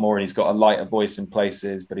of a lot more, and he's got a lighter voice in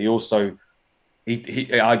places, but he also,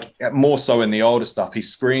 I more so in the older stuff, he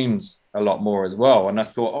screams a lot more as well. And I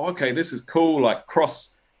thought, oh, okay, this is cool, like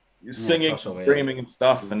singing, screaming and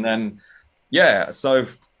stuff. And then, so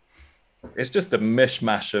it's just a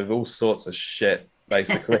mishmash of all sorts of shit,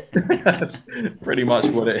 basically. That's pretty much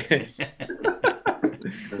what it is.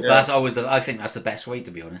 That's always I think that's the best way,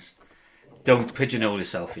 to be honest. Don't pigeonhole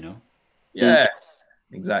yourself, you know. Yeah,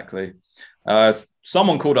 exactly.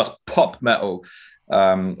 Someone called us pop metal,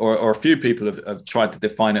 or a few people have tried to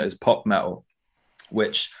define it as pop metal,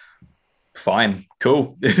 which, fine,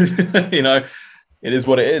 cool. You know, it is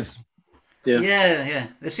what it is. Yeah.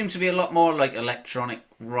 There seems to be a lot more like electronic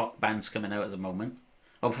rock bands coming out at the moment.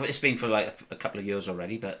 Oh, it's been for like a couple of years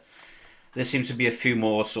already, but there seems to be a few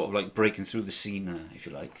more sort of like breaking through the scene, if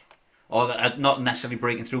you like, or not necessarily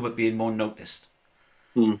breaking through, but being more noticed.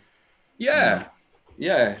 Yeah,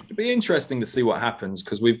 it'd be interesting to see what happens,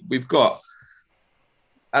 because we've got,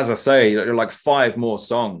 as I say, like 5 more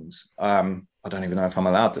songs. I don't even know if I'm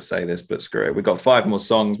allowed to say this, but screw it. We've got 5 more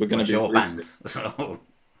songs. We're going to be your band. So.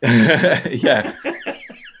 Yeah,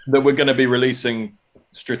 that we're going to be releasing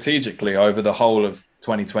strategically over the whole of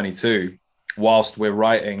 2022, whilst we're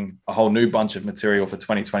writing a whole new bunch of material for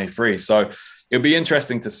 2023. So it'll be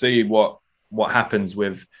interesting to see what happens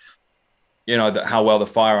with, you know, how well the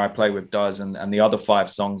Fire I Play With does, and the other 5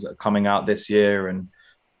 songs that are coming out this year, and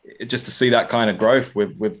just to see that kind of growth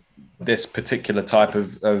with this particular type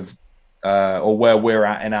of or where we're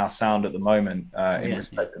at in our sound at the moment, in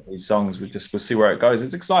respect of these songs. We'll see where it goes.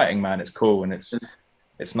 It's exciting, man. It's cool, and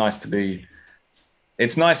it's nice to be.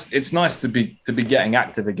 It's nice to be getting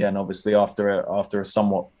active again. Obviously, after a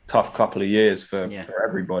somewhat tough couple of years for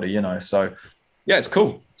everybody, you know. So yeah, it's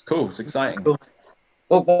cool. It's cool. It's exciting. Cool.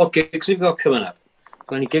 What gigs have you got coming up?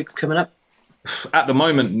 Got any gig coming up? At the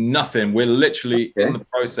moment, nothing. We're literally in the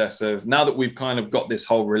process of, now that we've kind of got this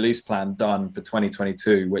whole release plan done for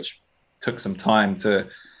 2022, which took some time to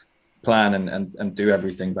plan and do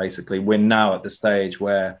everything. Basically, we're now at the stage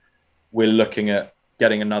where we're looking at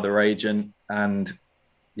getting another agent, and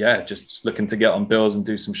just looking to get on bills and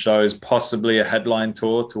do some shows, possibly a headline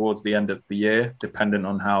tour towards the end of the year, dependent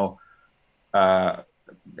on how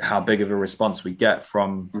big of a response we get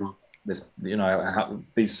from this, you know,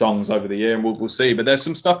 these songs over the year, and we'll see. But there's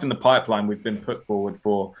some stuff in the pipeline we've been put forward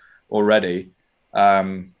for already,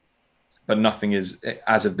 but nothing is,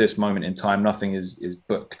 as of this moment in time, nothing is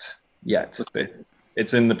booked yet.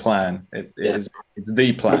 It's in the plan. It's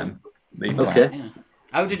the plan. Okay. Yeah.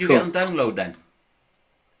 How did you get on Download then?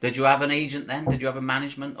 Did you have an agent then? Did you have a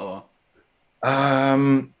management, or?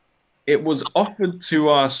 It was offered to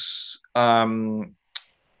us.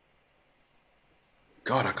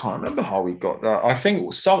 God, I can't remember how we got that. I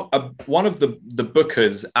think one of the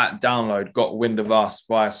bookers at Download got wind of us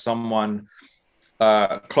via someone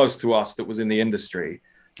close to us that was in the industry,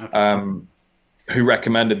 who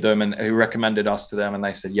recommended them and who recommended us to them, and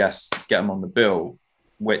they said yes, get them on the bill.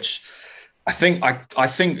 Which I think,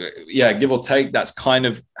 give or take, that's kind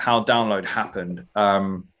of how Download happened.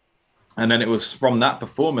 And then it was from that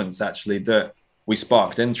performance actually that we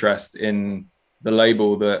sparked interest in the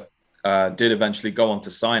label that did eventually go on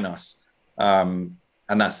to sign us, and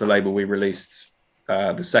that's the label we released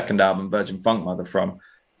the second album, Virgin Funk Mother, from.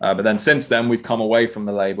 But then since then we've come away from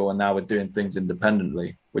the label, and now we're doing things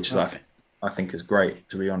independently, which is I think is great,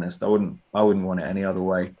 to be honest. I wouldn't want it any other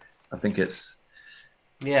way. I think it's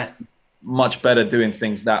much better doing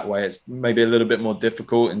things that way. It's maybe a little bit more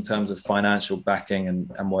difficult in terms of financial backing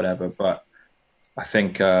and whatever, but I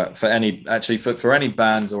think for any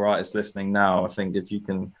bands or artists listening now, I think if you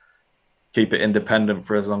can keep it independent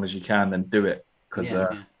for as long as you can, then do it. Because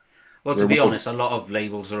well, to be honest, a lot of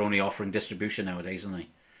labels are only offering distribution nowadays, aren't they?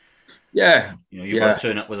 Yeah. You know, you've got to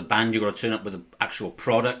turn up with a band, you've got to turn up with an actual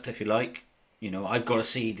product, if you like. You know, I've got a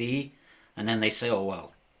CD, and then they say, oh,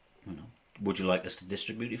 well, you know, would you like us to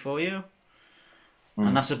distribute it for you?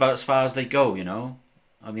 And that's about as far as they go, you know.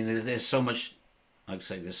 I mean, there's so much, I'd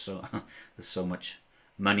say there's so much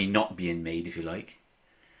money not being made, if you like.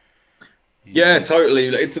 Yeah, totally.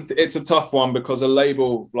 It's a tough one, because a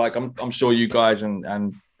label, like I'm sure you guys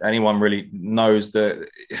and anyone really knows that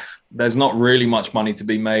there's not really much money to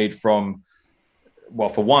be made from well,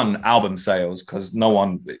 for one, album sales, because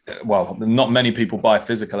not many people buy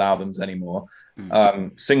physical albums anymore.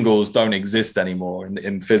 Singles don't exist anymore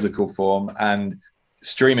in physical form, and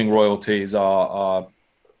streaming royalties are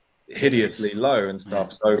hideously low and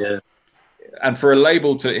stuff. And for a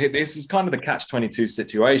label this is kind of the catch-22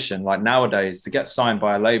 situation. Like nowadays, to get signed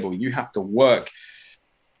by a label, you have to work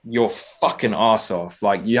your fucking ass off.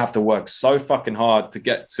 Like you have to work so fucking hard to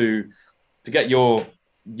get your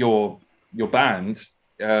band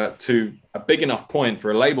to a big enough point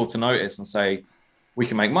for a label to notice and say, we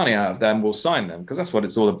can make money out of them, we'll sign them, because that's what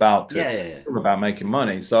it's all about. It's all about making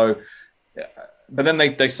money. So, but then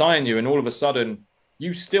they sign you, and all of a sudden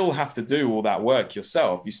you still have to do all that work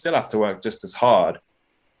yourself. You still have to work just as hard.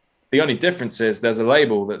 The only difference is there's a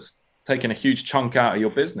label that's taking a huge chunk out of your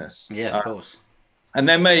business. Yeah, of course. And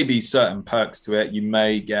there may be certain perks to it. You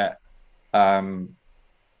may get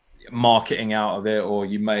marketing out of it, or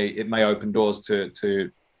it may open doors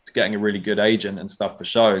to getting a really good agent and stuff for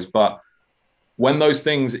shows. But when those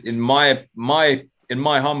things, in my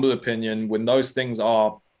humble opinion, when those things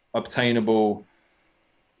are obtainable,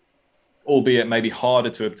 albeit maybe harder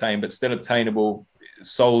to obtain, but still obtainable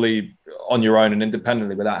solely on your own and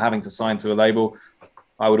independently without having to sign to a label,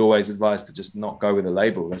 I would always advise to just not go with a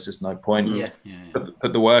label. There's just no point.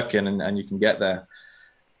 Put the work in, and you can get there.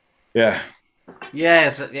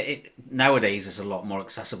 Nowadays it's a lot more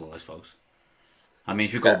accessible, I suppose. I mean,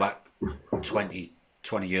 if you go back 20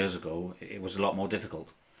 years ago, it was a lot more difficult.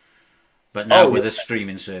 But now with the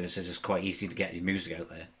streaming services, it's quite easy to get your music out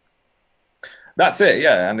there. That's it,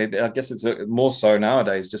 yeah. And I guess it's more so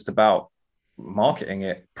nowadays just about marketing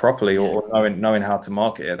it properly, or knowing how to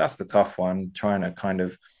market it. That's the tough one, trying to kind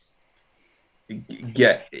of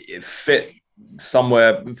get it fit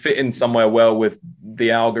in somewhere well with the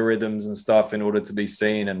algorithms and stuff in order to be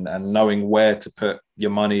seen, and knowing where to put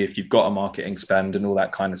your money if you've got a marketing spend and all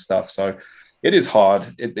that kind of stuff. So it is hard.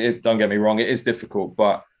 It don't get me wrong, it is difficult,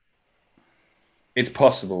 but it's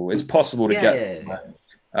possible. It's possible to get.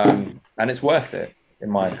 And it's worth it,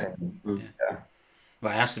 in my opinion.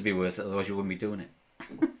 Well, it has to be worth it, otherwise you wouldn't be doing it.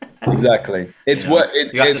 Exactly. It's you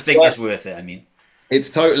have to think it's worth it. I mean, it's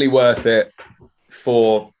totally worth it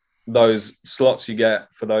for those slots you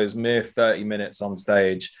get, for those mere 30 minutes on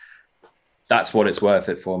stage. That's what it's worth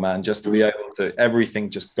it for, man. Just to be able to, everything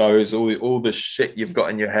just goes, all the shit you've got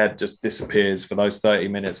in your head just disappears for those 30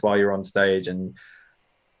 minutes while you're on stage. And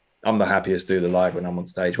I'm the happiest dude alive when I'm on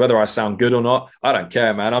stage. Whether I sound good or not, I don't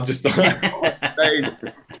care, man. I'm just on stage.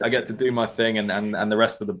 I get to do my thing, and the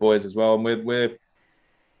rest of the boys as well. And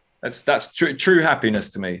that's true happiness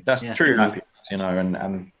to me. That's true happiness,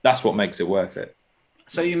 and that's what makes it worth it.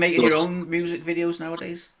 So you're making your own music videos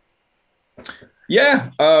nowadays?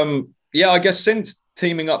 Yeah. I guess since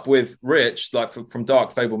teaming up with Rich, like from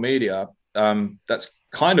Dark Fable Media, that's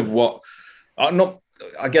kind of what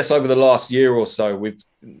I guess over the last year or so,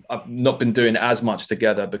 I've not been doing as much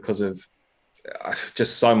together because of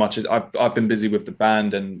just so much. I've been busy with the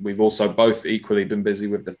band, and we've also both equally been busy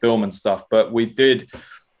with the film and stuff. But we did,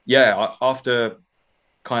 after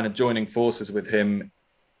kind of joining forces with him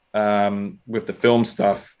with the film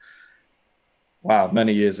stuff, wow,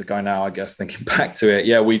 many years ago now, I guess, thinking back to it.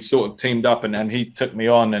 Yeah, we sort of teamed up, and he took me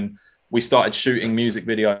on, and we started shooting music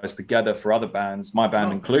videos together for other bands, my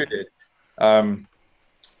band included.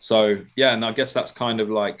 So yeah, and I guess that's kind of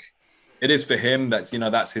like, it is for him. That's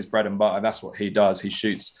his bread and butter. That's what he does. He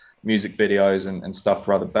shoots music videos and stuff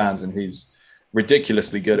for other bands, and he's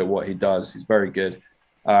ridiculously good at what he does. He's very good.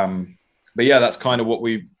 But yeah, that's kind of what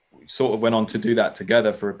we sort of went on to do that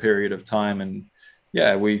together for a period of time. And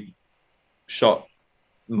yeah, we shot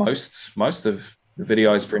most of the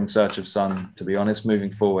videos for In Search of Sun, to be honest,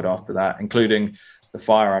 moving forward after that, including The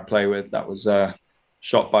Fire I Play With. That was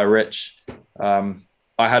shot by Rich.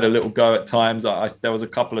 I had a little go at times. There was a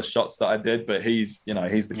couple of shots that I did, but he's the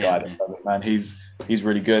guy that does it, man. He's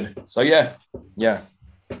really good. So yeah.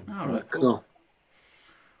 All right, cool.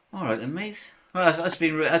 All right, then, mate. Well, that's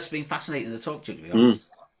been fascinating to talk to you, to be honest.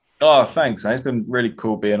 Oh, thanks, man. It's been really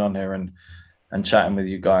cool being on here and chatting with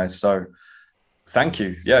you guys. So thank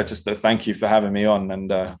you. Yeah, just a thank you for having me on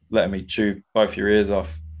and letting me chew both your ears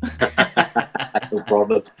off. No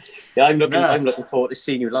problem. Yeah, I'm looking forward to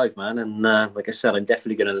seeing you live, man. And like I said, I'm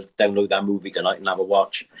definitely going to download that movie tonight and have a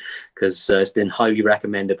watch, because it's been highly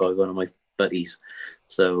recommended by one of my buddies.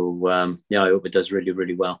 So I hope it does really,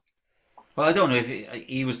 really well. Well, I don't know if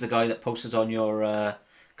he was the guy that posted on your,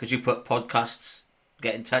 because you put podcasts,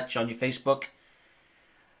 get in touch on your Facebook,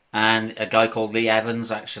 and a guy called Lee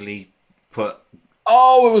Evans actually put.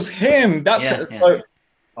 Oh, it was him. That's so.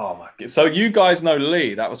 Oh my God! So you guys know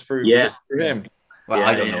Lee? That was through him. Well, Yeah,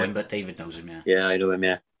 I don't know yeah. him, but David knows him. Yeah. Yeah, I know him.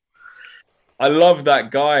 Yeah, I love that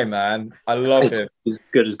guy, man. I love him. he's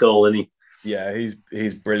good as gold, isn't he? Yeah,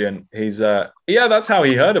 he's brilliant. He's yeah, that's how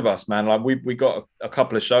he heard of us, man. Like we got a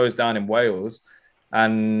couple of shows down in Wales,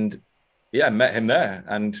 and yeah, met him there,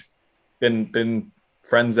 and been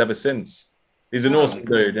friends ever since. He's an awesome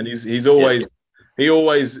dude, and he's always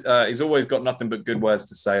got nothing but good words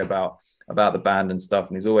to say about the band and stuff,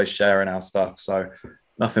 and he's always sharing our stuff. So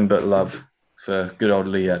nothing but love for good old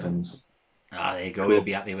Lee Evans. Ah, there you go. We'll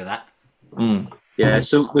be happy with that. Mm. Yeah.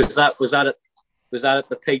 So was that at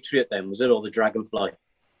the Patriot then? Was it, or the Dragonfly?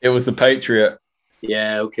 It was the Patriot.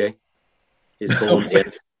 Yeah. Okay. His home,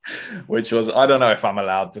 yes. Which was, I don't know if I'm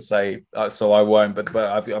allowed to say, so I won't. But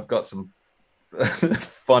I've got some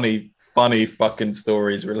funny fucking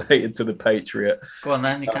stories related to the Patriot. Go on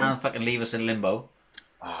then. You can't fucking leave us in limbo.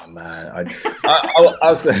 Oh man,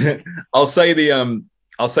 I'll say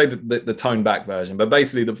the toned back version. But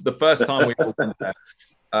basically, the first time we walked in there,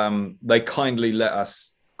 they kindly let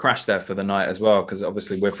us crash there for the night as well, because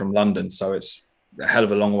obviously we're from London, so it's a hell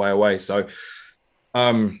of a long way away. So,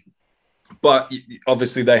 but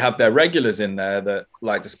obviously they have their regulars in there that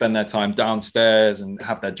like to spend their time downstairs and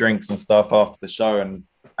have their drinks and stuff after the show and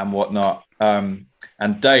whatnot. And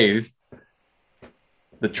Dave,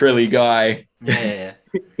 the Trilly guy, Yeah.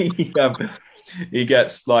 he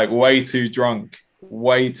gets like way too drunk,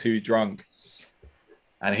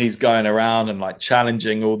 and he's going around and like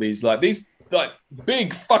challenging all these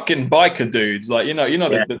big fucking biker dudes, like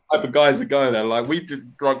the type of guys that go there. Like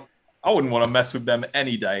I wouldn't want to mess with them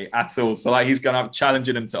any day at all. So like he's going up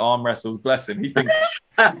challenging him to arm wrestles. Bless him. He thinks,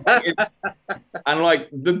 and like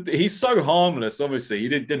he's so harmless. Obviously, he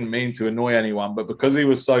didn't mean to annoy anyone, but because he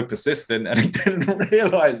was so persistent and he didn't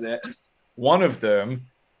realize it, one of them,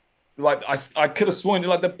 like I could have sworn,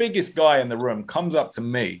 like the biggest guy in the room comes up to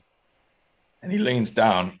me, and he leans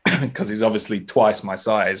down because he's obviously twice my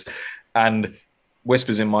size, and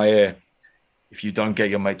whispers in my ear, "If you don't get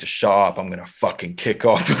your mate to shut up, I'm gonna fucking kick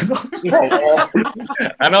off."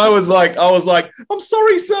 And I was like, "I'm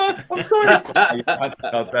sorry, sir. I'm sorry."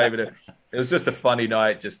 Oh, David, it was just a funny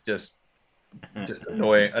night, just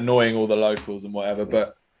annoying all the locals and whatever.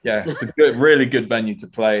 But yeah, it's a really good venue to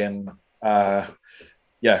play, and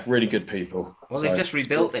yeah, really good people. Well, they've just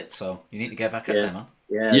rebuilt it, so you need to get back up there, man.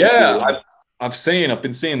 Yeah. I've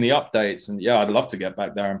been seeing the updates, and yeah, I'd love to get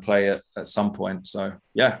back there and play it at some point. So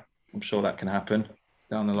yeah, I'm sure that can happen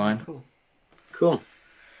down the line. Cool.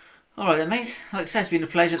 All right then, mate. Like I said, it's been a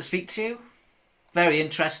pleasure to speak to you. Very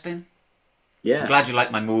interesting. Yeah. I'm glad you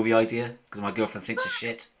like my movie idea, because my girlfriend thinks it's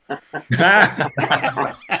shit. All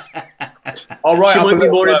right, She I'll might be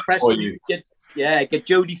put more it impressed for when you. get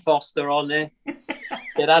Jodie Foster on there.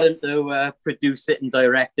 Get Adam to produce it and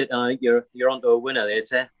direct it. You're onto a winner there,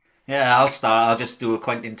 Tez. Yeah, I'll start. I'll just do a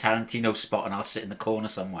Quentin Tarantino spot, and I'll sit in the corner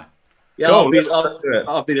somewhere. Yeah, Cool,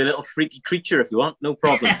 I'll be the little freaky creature if you want. No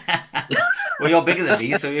problem. Well, you're bigger than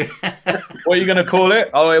me, so you. What are you going to call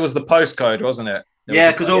it? Oh, it was the postcode, wasn't it?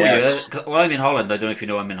 Yeah, because over here, well, I'm in Holland. I don't know if you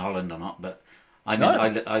know I'm in Holland or not, but I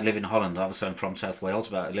live in Holland. Obviously, I'm from South Wales,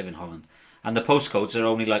 but I live in Holland. And the postcodes are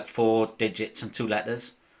only like 4 digits and 2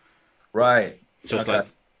 letters. Right. So it's like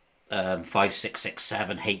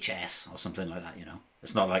 5667 HS or something like that,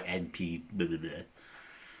 It's not like NP, blah, blah, blah.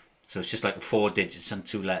 So it's just like 4 digits and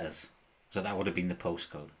 2 letters. So that would have been the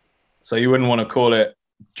postcode. So you wouldn't want to call it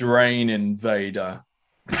Drain Invader.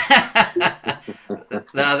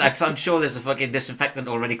 I'm sure there's a fucking disinfectant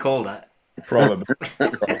already called that. Probably.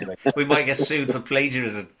 We might get sued for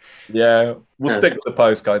plagiarism. Yeah, we'll stick with the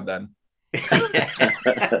postcode then.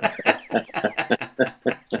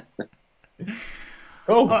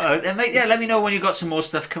 Cool. Right, mate, yeah, let me know when you've got some more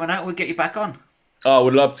stuff coming out. We'll get you back on. Oh, I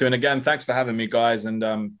would love to. And again, thanks for having me, guys. And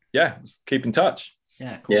yeah, let's keep in touch.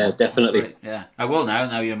 Yeah, cool. Yeah, definitely. Yeah, I will now.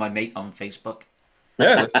 Now you're my mate on Facebook.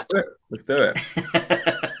 Yeah, let's do it.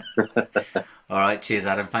 All right, cheers,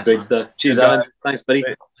 Adam. Thanks, Great man. stuff. Cheers, Adam. Thanks, buddy.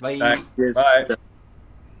 Bye. Thanks. Cheers. Bye.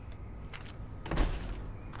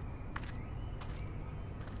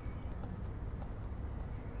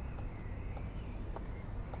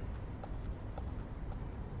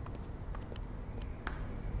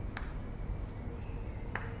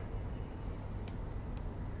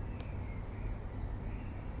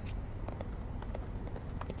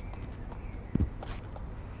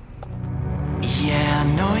 Yeah, I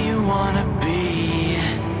know you wanna be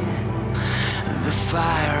the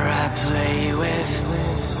fire I play with.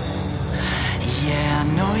 Yeah, I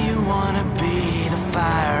know you wanna be the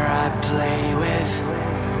fire I play with.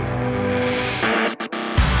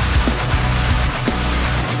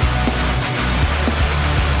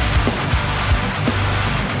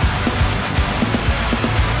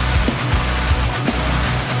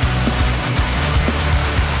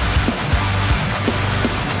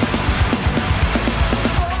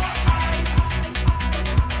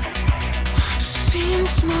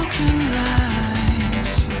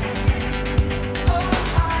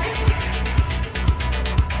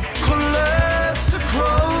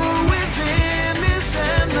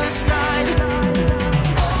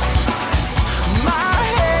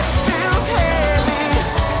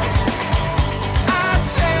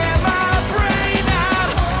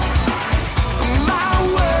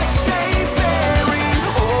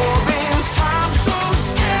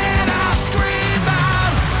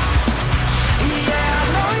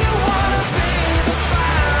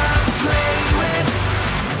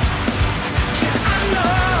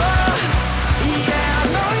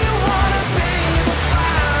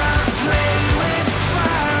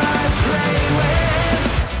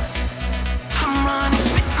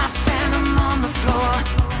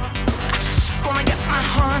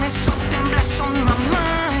 there's something blessed on my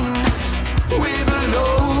mind. With the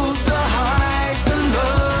lows, the highs, the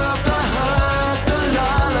love, the hurt, the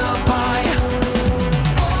lullaby.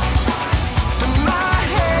 And my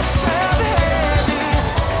head's held heavy,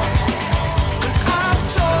 and I've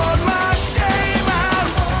torn my shame out,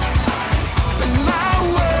 and my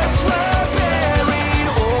words were buried.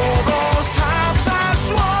 All those times I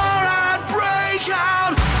swore I'd break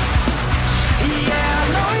out. Yeah, I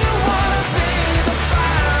know you wanna be the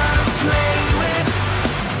fire I play with.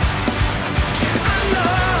 I know.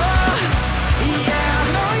 Yeah, I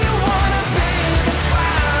know you wanna be the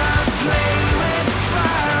fire I play with.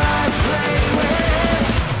 Fire I play with.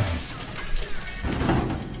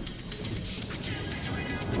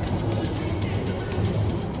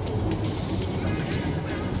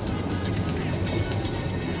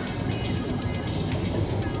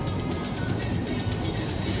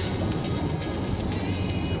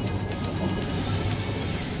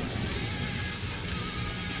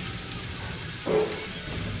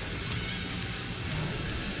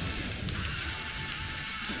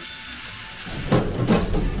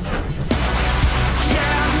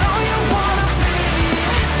 Yeah, I know you wanna be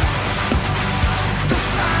the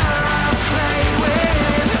fire I play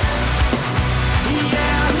with.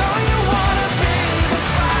 Yeah, I know you wanna be the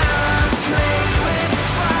fire I play with.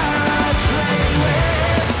 Fire I play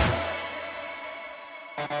with.